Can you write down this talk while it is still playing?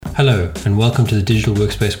Hello, and welcome to the Digital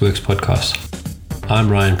Workspace Works podcast.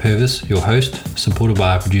 I'm Ryan Purvis, your host, supported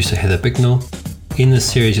by our producer Heather Bicknell. In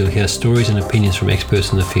this series, you'll hear stories and opinions from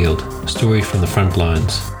experts in the field, stories from the front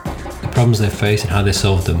lines, the problems they face and how they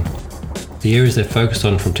solved them, the areas they focused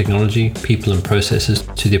on from technology, people and processes,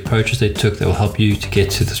 to the approaches they took that will help you to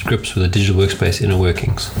get to the grips with the digital workspace inner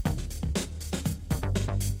workings.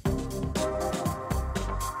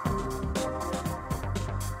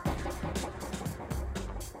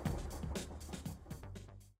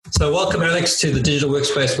 So welcome, Alex, to the Digital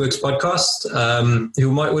Workspace Works podcast.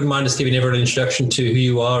 Wouldn't mind just giving everyone an introduction to who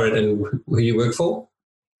you are and who you work for?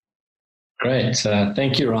 Great.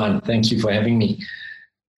 Thank you, Ryan. Thank you for having me.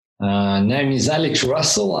 Name is Alex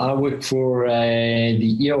Russell. I work for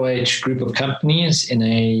the EOH group of companies in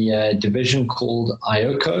a division called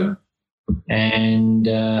IOCO. And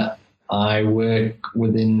I work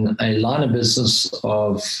within a line of business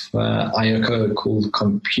of IOCO called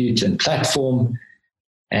Compute and Platform.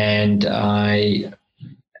 And I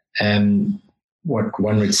am what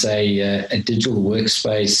one would say a digital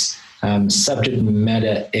workspace subject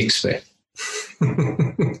matter expert.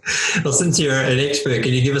 Well, since you're an expert,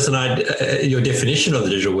 can you give us an idea, your definition of the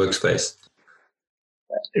digital workspace?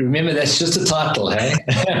 Remember, that's just a title, hey?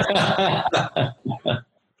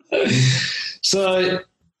 So,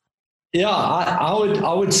 yeah,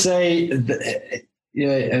 I would say that,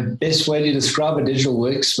 a best way to describe a digital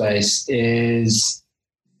workspace is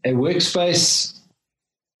a workspace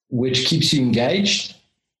which keeps you engaged,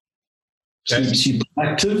 keeps you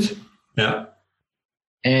productive,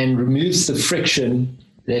 and removes the friction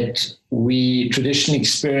that we traditionally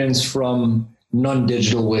experience from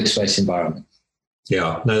non-digital workspace environments.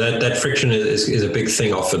 Yeah, no, that friction is a big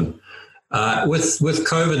thing often. With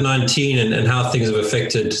COVID-19 and how things have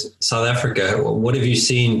affected South Africa, what have you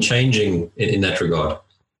seen changing in that regard?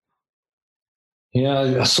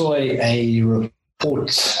 I saw a report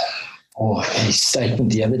or a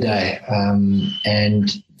statement the other day,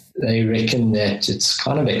 and they reckon that it's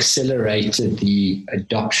kind of accelerated the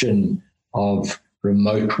adoption of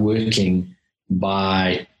remote working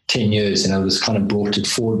by 10 years, and it was kind of brought it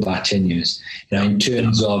forward by 10 years, in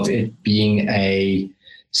terms of it being a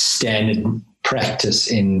standard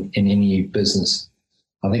practice in any business.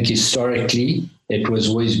 I think historically it was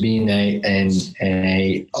always been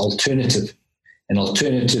an alternative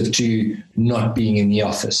to not being in the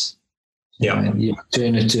office. The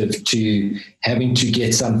alternative to having to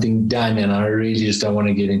get something done, and I really just don't want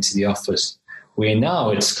to get into the office. Where now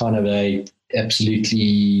it's kind of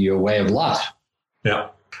absolutely a way of life. Yeah.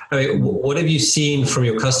 I mean, what have you seen from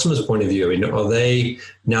your customers' point of view? I mean, are they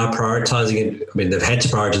now prioritizing it? I mean, they've had to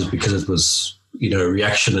prioritize because it was,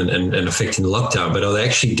 reaction and affecting the lockdown, but are they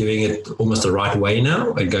actually doing it almost the right way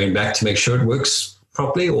now and going back to make sure it works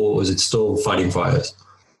properly, or is it still fighting fires?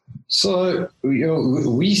 So,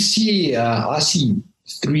 we see, I see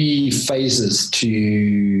three phases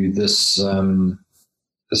to this,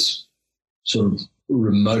 this sort of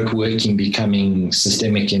remote working becoming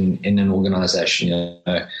systemic in an organization.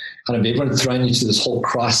 Kind of everyone thrown into this whole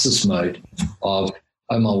crisis mode of,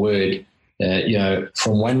 oh my word,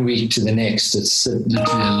 from 1 week to the next, it's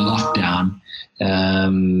literally a lockdown.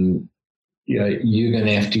 You're going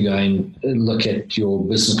to have to go and look at your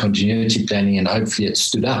business continuity planning, and hopefully it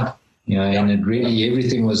stood up. And it really,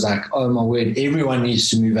 everything was like, oh my word, everyone needs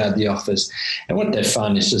to move out of the office. And what they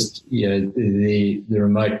found is just, the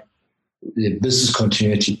remote, the business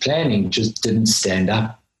continuity planning just didn't stand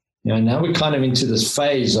up. Now we're kind of into this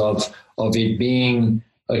phase of it being,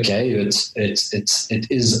 okay, it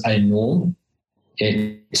is a norm.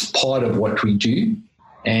 It's part of what we do.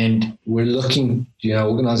 And we're looking,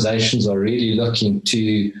 organizations are really looking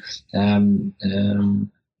to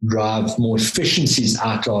drive more efficiencies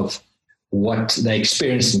out of what they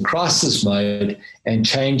experience in crisis mode and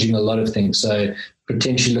changing a lot of things. So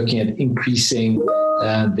potentially looking at increasing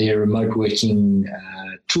their remote working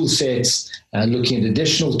tool sets, looking at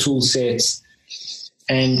additional tool sets.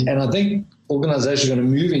 And I think organizations are going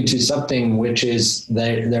to move into something which is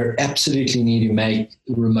they absolutely need to make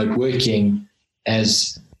remote working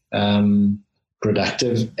as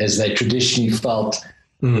productive as they traditionally felt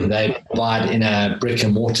they provide in a brick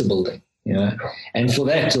and mortar building. And for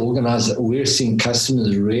that, we're seeing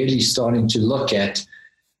customers really starting to look at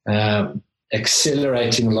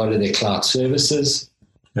accelerating a lot of their cloud services,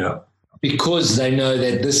 because they know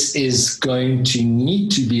that this is going to need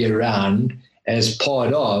to be around as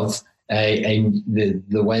part of the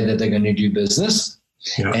way that they're going to do business.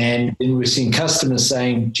 And then we're seeing customers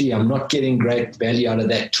saying, gee, I'm not getting great value out of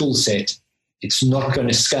that tool set. It's not going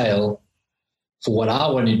to scale for what I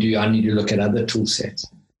want to do. I need to look at other tool sets.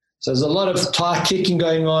 So there's a lot of tire kicking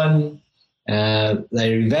going on.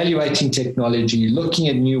 They're evaluating technology, looking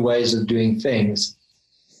at new ways of doing things.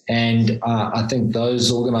 And I think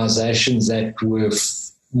those organizations that were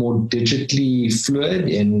more digitally fluid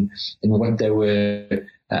in what they were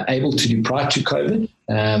able to do prior to COVID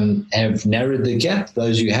have narrowed the gap.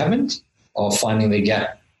 Those who haven't are finding the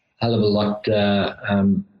gap a hell of a lot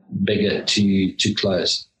bigger to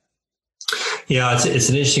close. Yeah, it's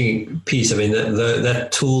an interesting piece. I mean,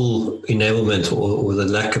 that tool enablement or the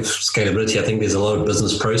lack of scalability, I think there's a lot of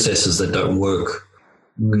business processes that don't work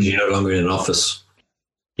because you're no longer in an office.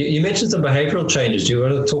 You mentioned some behavioral changes. Do you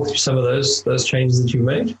want to talk through some of those changes that you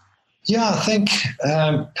made? Yeah, I think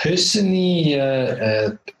personally,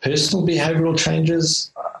 personal behavioral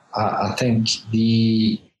changes. I think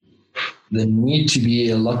the need to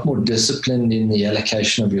be a lot more disciplined in the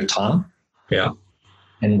allocation of your time. Yeah.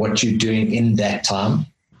 And what you're doing in that time.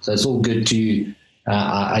 So it's all good to,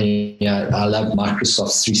 I love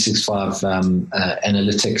Microsoft 365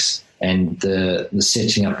 analytics and the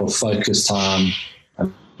setting up of focus time. I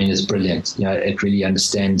mean, it's brilliant. It really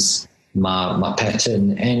understands my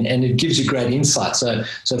pattern and it gives you great insight. So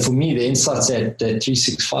for me, the insights that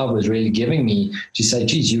 365 was really giving me to say,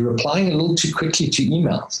 geez, you're replying a little too quickly to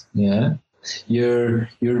emails, You're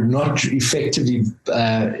not effectively,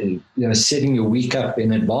 setting your week up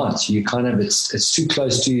in advance. You kind of it's too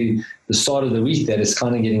close to the start of the week that it's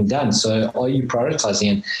kind of getting done. So are you prioritizing?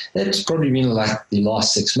 And that's probably been like the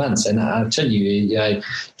last 6 months. And I'll tell you,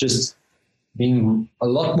 just being a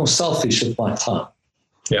lot more selfish with my time.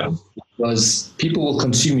 Yeah, because people will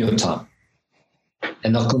consume your time,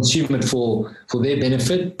 and they'll consume it for their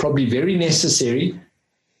benefit. Probably very necessary.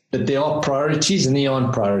 But there are priorities and there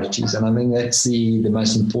aren't priorities. And I think that's the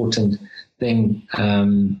most important thing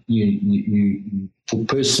you for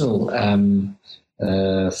personal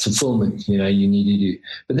fulfillment, you need to do.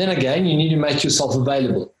 But then again, you need to make yourself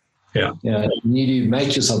available. Yeah. You need to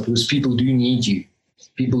make yourself, because people do need you.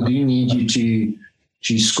 People do need you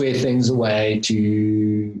to square things away,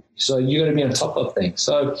 so you got to be on top of things.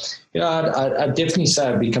 So, I'd definitely say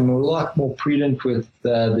I've become a lot more prudent with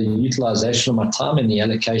the utilization of my time and the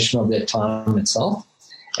allocation of that time itself.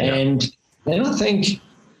 Yeah. And then I think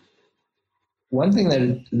one thing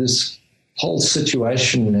that this whole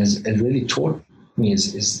situation has really taught me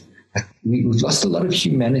is we've lost a lot of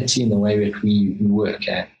humanity in the way that we work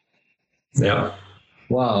at. Yeah.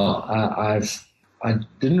 Wow. I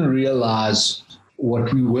didn't realize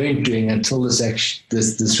what we weren't doing until this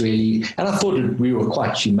really, and I thought we were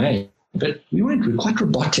quite humane, but we weren't. We're quite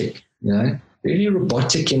robotic, really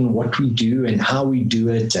robotic in what we do and how we do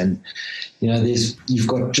it. And, you've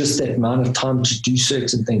got just that amount of time to do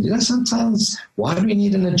certain things. Sometimes why do we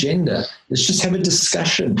need an agenda? Let's just have a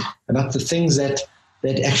discussion about the things that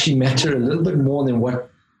actually matter a little bit more than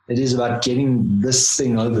what it is about getting this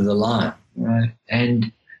thing over the line.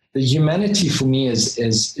 And the humanity for me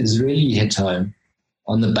is really hit home,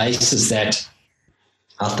 on the basis that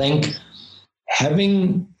I think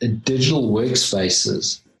having digital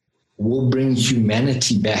workspaces will bring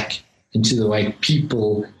humanity back into the way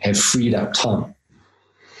people have freed up time.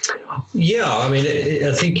 Yeah, I mean,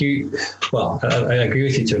 I think I agree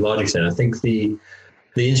with you to a large extent. I think the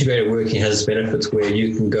integrated working has benefits where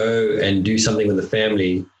you can go and do something with the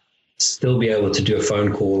family, still be able to do a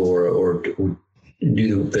phone call or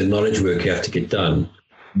do the knowledge work you have to get done.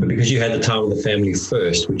 But because you had the time with the family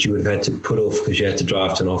first, which you would have had to put off because you had to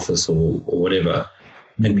drive to an office or whatever,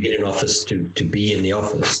 and be in an office to be in the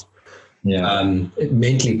office, it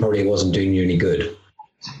mentally probably wasn't doing you any good.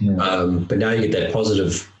 Yeah. But now you get that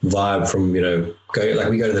positive vibe from, going, like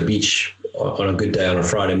we go to the beach on a good day on a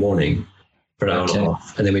Friday morning for an hour and a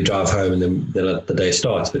half, and then we drive home, and then the day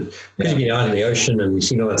starts. But because you've been out in the ocean and you've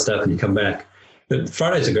seen all that stuff and you come back, but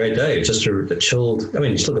Friday's a great day. It's just a chilled,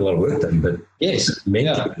 you still got a lot of work done, but it's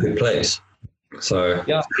meant to be a good place. So,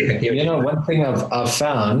 one thing I've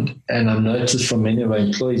found, and I've noticed from many of our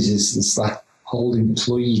employees, is this like whole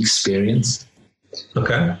employee experience.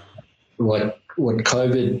 Okay. What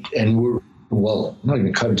COVID and not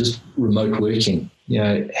even COVID, just remote working,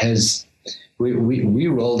 has, we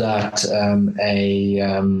rolled out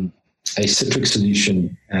a Citrix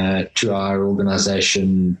solution to our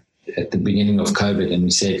organization at the beginning of COVID, and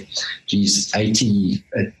we said, geez, 80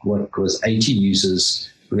 users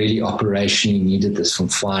really operationally needed this, from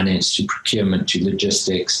finance to procurement to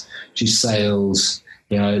logistics to sales,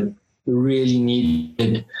 really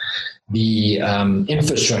needed the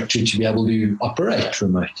infrastructure to be able to operate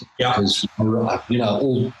remotely. Yeah. Because,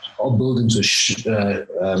 all buildings were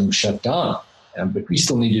shut down, but we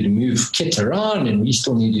still needed to move kit around, and we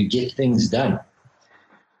still needed to get things done.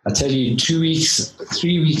 I tell you, 3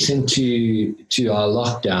 weeks into our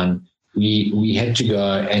lockdown, we had to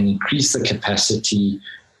go and increase the capacity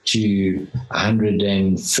to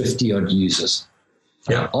 150 odd users.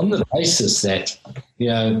 Yeah. On the basis that,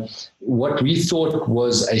 what we thought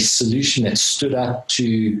was a solution that stood up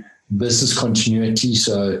to business continuity.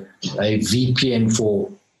 So a VPN for,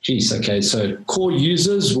 so core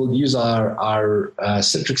users will use our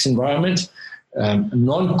Citrix environment.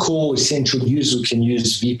 Non-core essential users can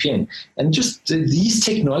use VPN. And just these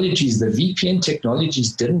technologies, the VPN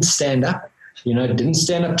technologies didn't stand up, didn't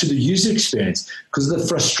stand up to the user experience because of the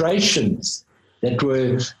frustrations that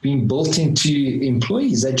were being built into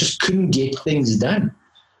employees. They just couldn't get things done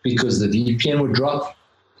because the VPN would drop.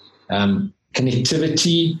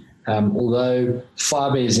 Connectivity, although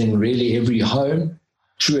fiber is in really every home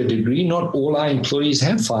to a degree, not all our employees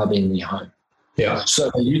have fiber in their home. Yeah. So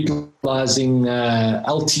they're utilizing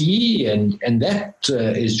LTE and that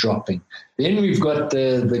is dropping. Then we've got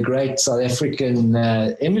the great South African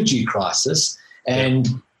energy crisis, and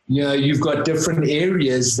you've got different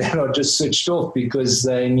areas that are just switched off because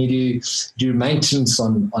they need to do maintenance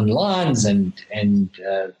on lines and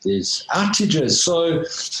there's outages. So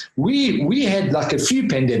we had like a few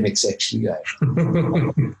pandemics actually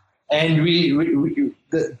going. And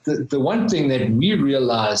the one thing that we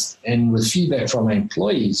realized, and with feedback from our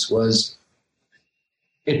employees, was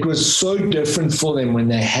it was so different for them when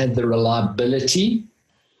they had the reliability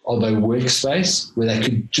of a workspace where they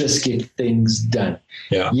could just get things done.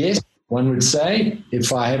 Yeah. Yes, one would say,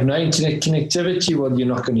 if I have no internet connectivity, well, you're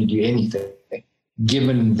not going to do anything,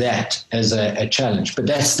 given that as a challenge. But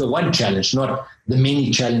that's the one challenge, not the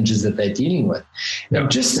many challenges that they're dealing with. Yeah.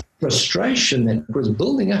 And just the frustration that was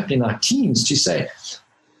building up in our teams to say,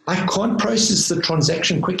 I can't process the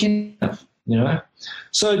transaction quick enough,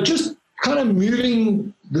 So just kind of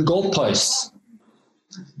moving the goalposts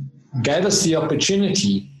gave us the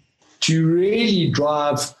opportunity to really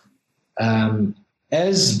drive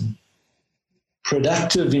as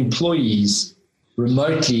productive employees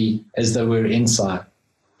remotely as they were inside.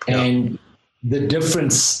 Yeah. And the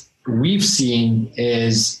difference we've seen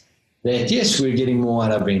is that, yes, we're getting more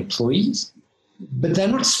out of our employees, but they're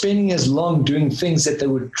not spending as long doing things that they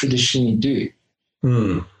would traditionally do.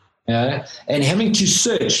 And having to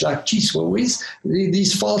search, like, geez, well, where's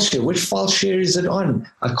these file share? Which file share is it on?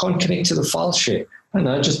 I can't connect to the file share. I don't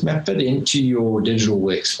know, just map it into your digital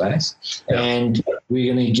workspace. Yeah. And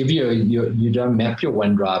we're going to give you don't map your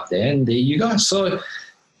OneDrive there, and there you go. So,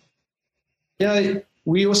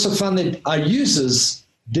 we also found that our users'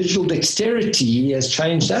 digital dexterity has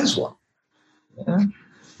changed as well.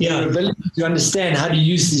 Their ability to understand how to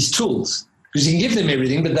use these tools. Because you can give them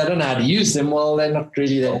everything, but they don't know how to use them. Well, they're not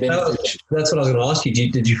really that beneficial. That's what I was going to ask you.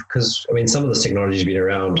 Did you? Because some of this technology has been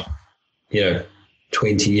around,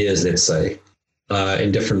 20 years, let's say,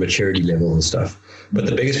 in different maturity levels and stuff. But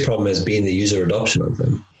the biggest problem has been the user adoption of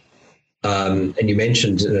them. And you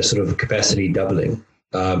mentioned sort of capacity doubling.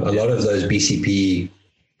 A lot of those BCP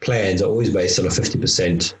plans are always based on a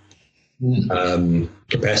 50%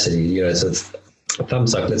 capacity. So it's a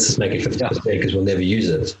thumbs up. Let's just make it 50% because we'll never use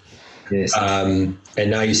it. Yes. And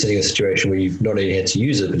now you're sitting in a situation where you've not only had to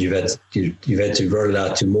use it, but you've had to roll it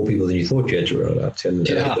out to more people than you thought you had to roll it out to.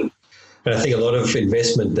 And I think a lot of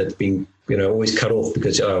investment that's been always cut off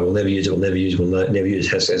because we'll never use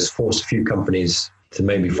it has forced a few companies to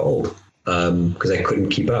maybe fold because they couldn't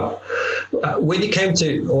keep up. When it came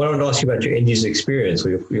to, I wanted to ask you about your end user experience or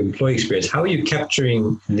your employee experience. How are you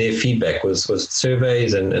capturing their feedback? Was it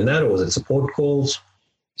surveys and that, or was it support calls?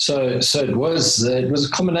 So it was a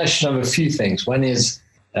combination of a few things. One is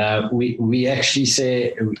we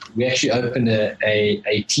actually opened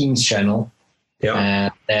a Teams channel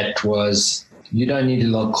that was, you don't need to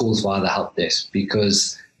log calls via the help desk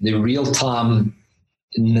because the real time,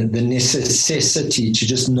 the necessity to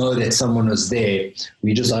just know that someone was there.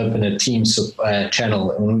 We just opened a Teams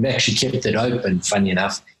channel, and we've actually kept it open, funny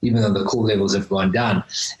enough, even though the call levels have gone down.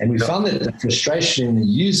 And we found that the frustration in the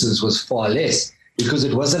users was far less, because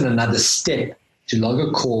it wasn't another step to log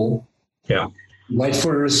a call, wait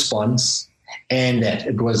for a response, and that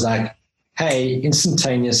it was like, hey,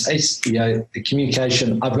 instantaneous, the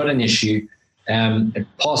communication, I've got an issue, it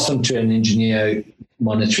passed on to an engineer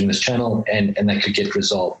monitoring this channel, and they could get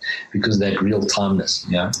resolved because of that real timeness.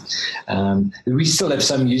 We still have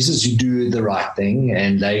some users who do the right thing,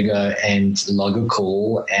 and they go and log a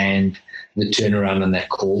call, and the turnaround on that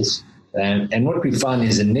calls. And what we found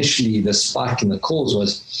is initially the spike in the calls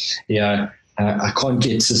was, I can't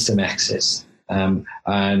get system access. And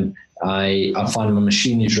I find my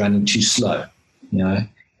machine is running too slow,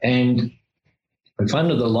 And we found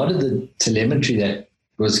that a lot of the telemetry that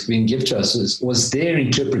was being given to us was their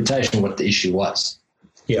interpretation of what the issue was.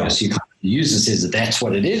 Yeah. So the user says that that's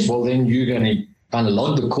what it is. Well, then you're going to kind of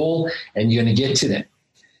log the call and you're going to get to them.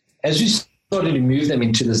 As we started to move them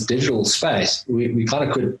into this digital space, we kind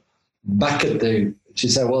of could bucket to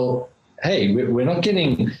say, well, hey, we're not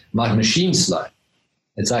getting my machine slow.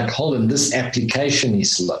 It's like, hold on, this application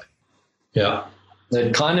is slow. Yeah.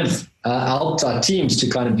 That kind of helped our teams to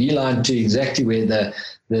kind of beeline to exactly where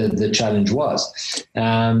the challenge was.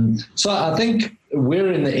 So I think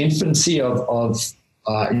we're in the infancy of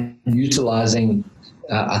utilizing,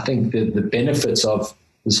 I think, the benefits of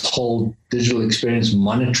this whole digital experience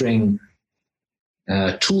monitoring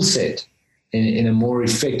tool set in a more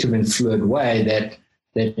effective and fluid way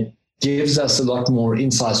that gives us a lot more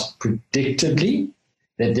insights predictably,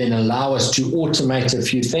 that then allow us to automate a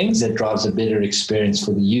few things that drives a better experience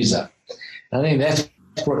for the user. I think that's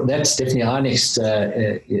definitely our next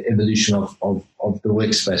evolution of the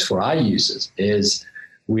workspace for our users. Is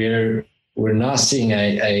we're now seeing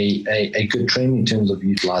a good trend in terms of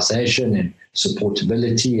utilization and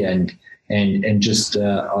supportability and just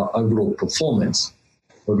our overall performance.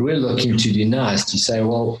 What we're looking to do now is to say,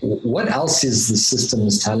 well, what else is the system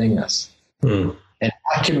is telling us? And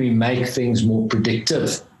how can we make things more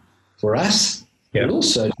predictive for us, but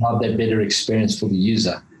also have that better experience for the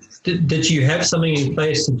user? Did you have something in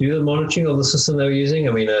place to do the monitoring of the system they were using?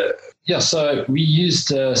 I mean, yeah, so we used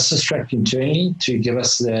Systrack internally to give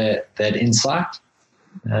us that insight.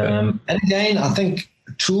 And again, I think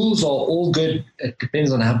tools are all good. It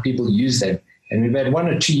depends on how people use them. And we've had one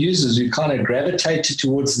or two users who kind of gravitated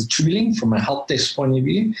towards the tooling from a help desk point of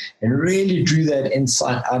view and really drew that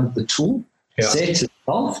insight out of the tool set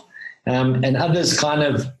itself. And others kind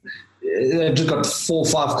of, they've just got 4 or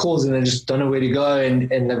 5 calls and they just don't know where to go, and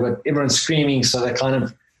they've got everyone screaming, so they're kind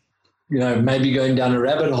of, maybe going down a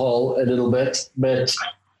rabbit hole a little bit, but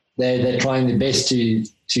they're trying their best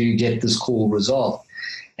to get this call resolved.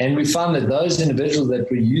 And we found that those individuals that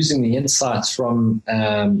were using the insights from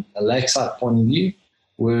a Lakeside point of view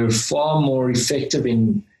were far more effective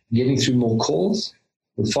in getting through more calls,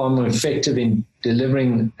 were far more effective in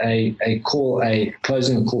delivering a call,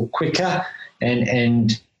 closing a call quicker,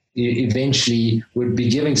 and eventually would be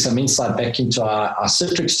giving some insight back into our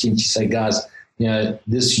Citrix team to say, guys,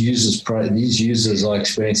 these users are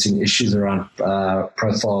experiencing issues around their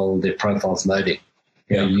profiles loading.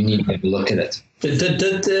 You need to have a look at it.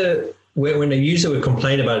 When a user would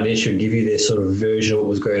complain about an issue and give you their sort of version of what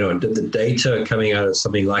was going on, did the data coming out of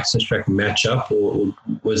something like Systrack match up, or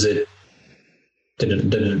was it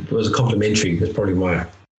complementary? That's probably why.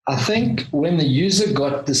 I think when the user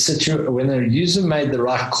when the user made the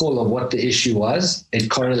right call of what the issue was, it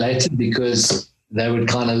correlated, because they would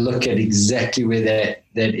kind of look at exactly where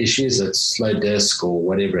that issue is, a slow disk or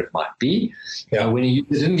whatever it might be. When a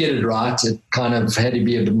user didn't get it right, it kind of had to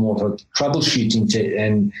be a bit more of a troubleshooting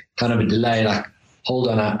and kind of a delay, like, hold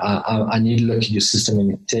on, I need to look at your system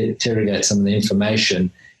and interrogate some of the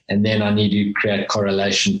information, and then I need to create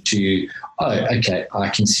correlation to, okay, I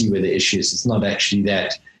can see where the issue is. It's not actually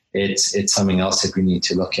that. It's something else that we need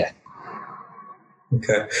to look at.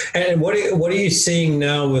 Okay. And what are you seeing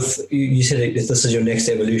now with, you said this is your next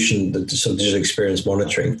evolution, the sort of digital experience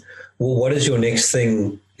monitoring. Well, what is your next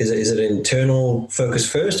thing? Is it internal focus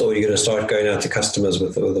first, or are you going to start going out to customers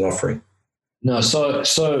with an offering? No, so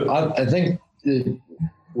I think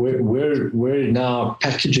we're now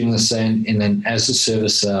packaging this in an as a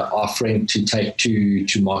service offering to take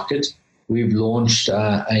to market. We've launched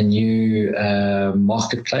a new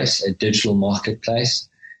marketplace, a digital marketplace,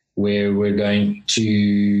 where we're going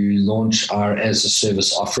to launch our as a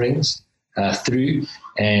service offerings through,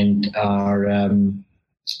 and our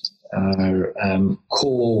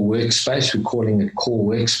core workspace, we're calling it core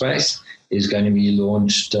workspace, is going to be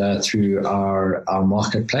launched through our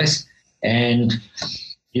marketplace. And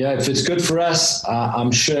if it's good for us,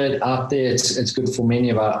 I'm sure out there it's good for many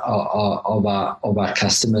of our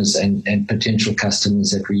customers and potential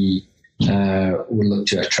customers that we will look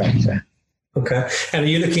to attract there. Okay. And are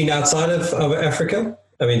you looking outside of Africa?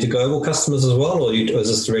 I mean, to global customers as well, or is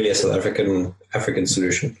this really a South African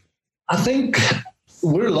solution? I think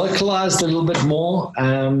we're localized a little bit more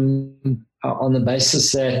on the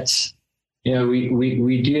basis that,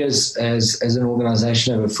 we do as an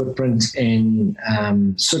organization have a footprint in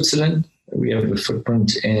Switzerland. We have a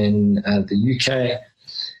footprint in the UK,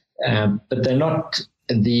 but they're not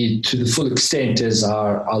to the full extent as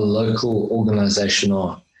our local organization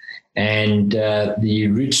are. And the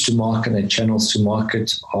routes to market and channels to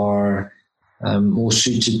market are more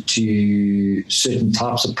suited to certain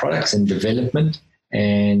types of products and development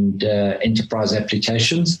and enterprise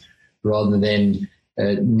applications, rather than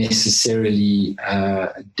necessarily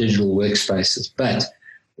digital workspaces. But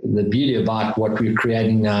the beauty about what we're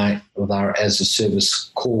creating now with our as a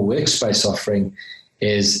service core workspace offering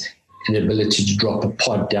is the ability to drop a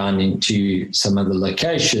pod down into some other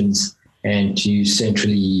locations and to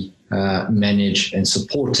centrally manage and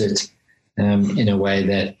support it in a way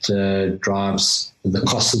that drives the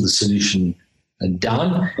cost of the solution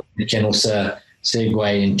down. It can also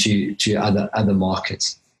segue into other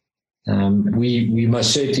markets. We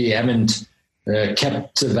most certainly haven't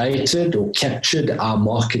captivated or captured our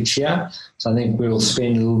market here. So I think we will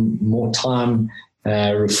spend a little more time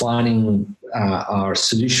refining our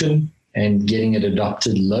solution and getting it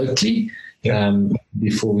adopted locally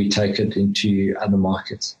before we take it into other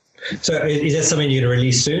markets. So is that something you're going to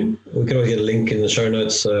release soon? We can always get a link in the show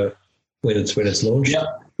notes when it's launched.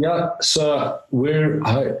 Yeah. So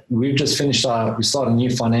we've just finished we started a new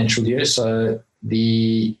financial year. So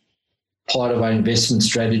the part of our investment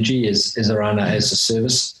strategy is around our as a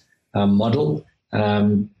service model.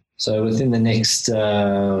 So within the next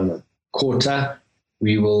quarter,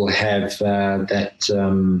 we will have that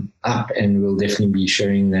up, and we'll definitely be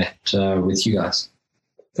sharing that with you guys.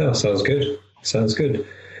 Oh, sounds good.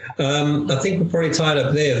 I think we're probably tied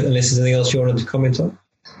up there, unless there's anything else you wanted to comment on.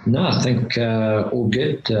 No, I think all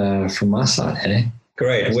good from my side. Hey?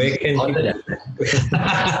 Great. Where can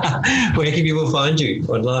people find you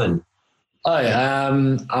online? Oh,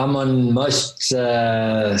 I'm on most,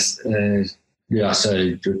 so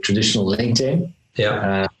traditional LinkedIn.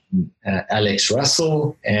 Yeah. Alex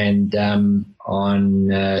Russell, and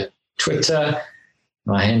on Twitter,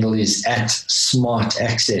 my handle is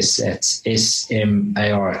 @SmartAccess. That's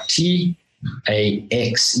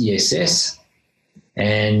SmartAccess,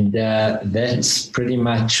 and that's pretty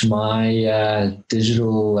much my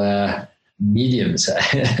digital mediums.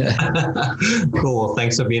 Cool. Well,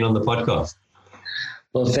 thanks for being on the podcast.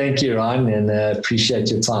 Well, thank you, Ryan, and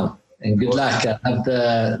appreciate your time. And good luck. I love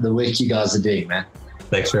the work you guys are doing, man.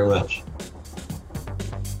 Thanks very much.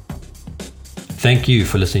 Thank you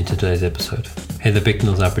for listening to today's episode. Heather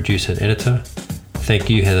Bicknell is our producer and editor. Thank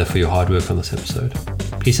you, Heather, for your hard work on this episode.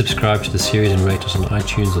 Please subscribe to the series and rate us on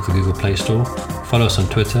iTunes or the Google Play Store. Follow us on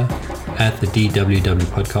Twitter @the DWW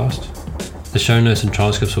Podcast. The show notes and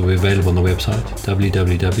transcripts will be available on the website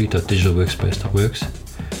www.digitalworkspace.works.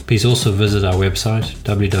 Please also visit our website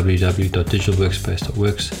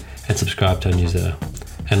www.digitalworkspace.works and subscribe to our newsletter.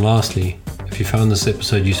 And lastly, if you found this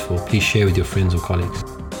episode useful, please share with your friends or colleagues.